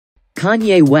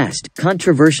Kanye West,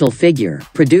 controversial figure,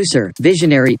 producer,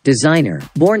 visionary, designer,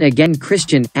 born-again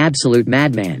Christian, absolute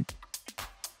madman.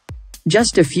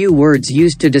 Just a few words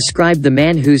used to describe the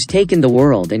man who's taken the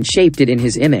world and shaped it in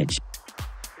his image.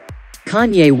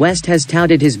 Kanye West has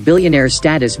touted his billionaire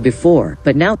status before,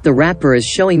 but now, the rapper is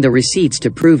showing the receipts to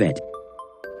prove it.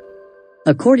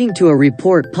 According to a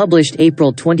report published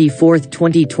April 24,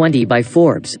 2020 by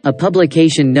Forbes, a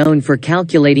publication known for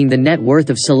calculating the net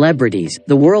worth of celebrities,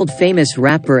 the world-famous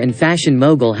rapper and fashion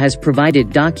mogul has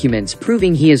provided documents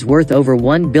proving he is worth over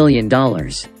 $1 billion.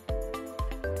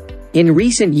 In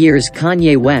recent years,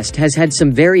 Kanye West has had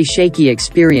some very shaky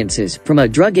experiences, from a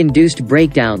drug-induced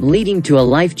breakdown leading to a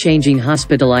life-changing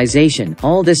hospitalization.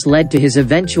 All this led to his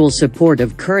eventual support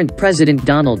of current President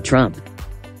Donald Trump.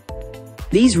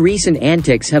 These recent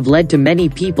antics have led to many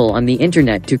people on the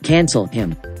internet to cancel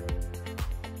him.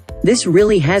 This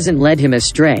really hasn't led him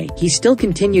astray. He still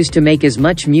continues to make as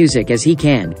much music as he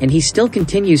can, and he still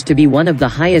continues to be one of the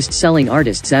highest-selling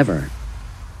artists ever.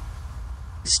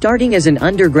 Starting as an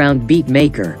underground beat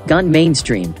maker, gone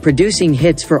mainstream, producing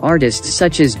hits for artists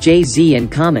such as Jay-Z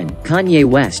and Common, Kanye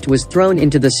West was thrown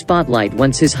into the spotlight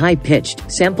once his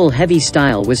high-pitched, sample-heavy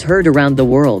style was heard around the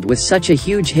world with such a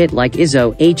huge hit like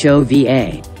Izzo,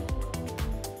 HOVA.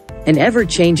 An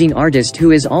ever-changing artist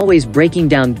who is always breaking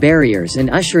down barriers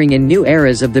and ushering in new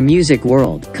eras of the music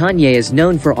world, Kanye is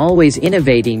known for always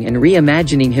innovating and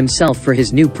reimagining himself for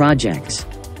his new projects.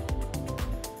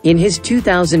 In his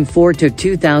 2004 to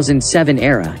 2007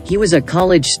 era, he was a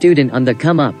college student on the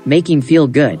come-up, making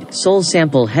feel-good,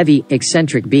 soul-sample-heavy,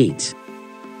 eccentric beats.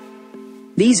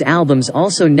 These albums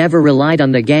also never relied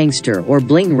on the gangster or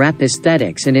bling rap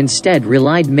aesthetics and instead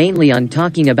relied mainly on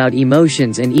talking about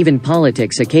emotions and even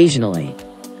politics occasionally.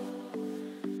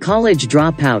 College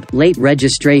Dropout, Late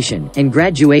Registration, and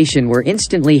Graduation were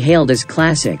instantly hailed as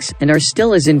classics, and are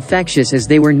still as infectious as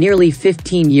they were nearly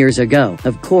 15 years ago.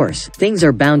 Of course, things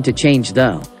are bound to change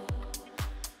though.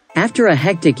 After a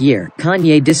hectic year,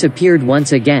 Kanye disappeared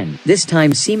once again, this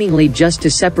time seemingly just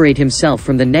to separate himself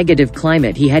from the negative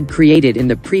climate he had created in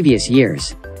the previous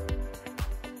years.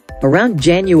 Around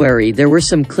January there were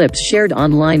some clips shared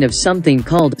online of something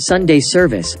called Sunday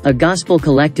Service, a gospel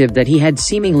collective that he had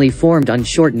seemingly formed on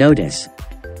short notice.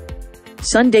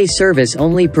 Sunday Service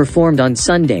only performed on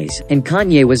Sundays, and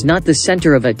Kanye was not the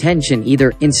center of attention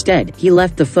either. Instead, he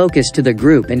left the focus to the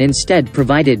group and instead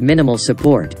provided minimal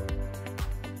support.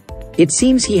 It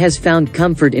seems he has found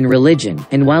comfort in religion,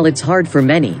 and while it's hard for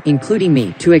many, including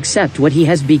me, to accept what he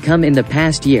has become in the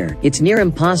past year, it's near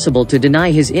impossible to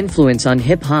deny his influence on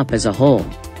hip-hop as a whole.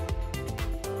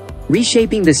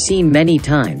 Reshaping the scene many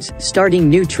times, starting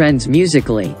new trends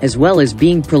musically, as well as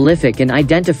being prolific and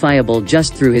identifiable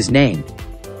just through his name.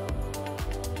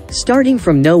 Starting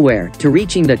from nowhere, to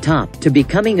reaching the top, to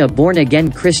becoming a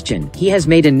born-again Christian, he has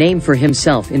made a name for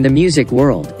himself in the music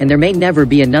world, and there may never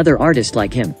be another artist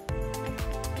like him.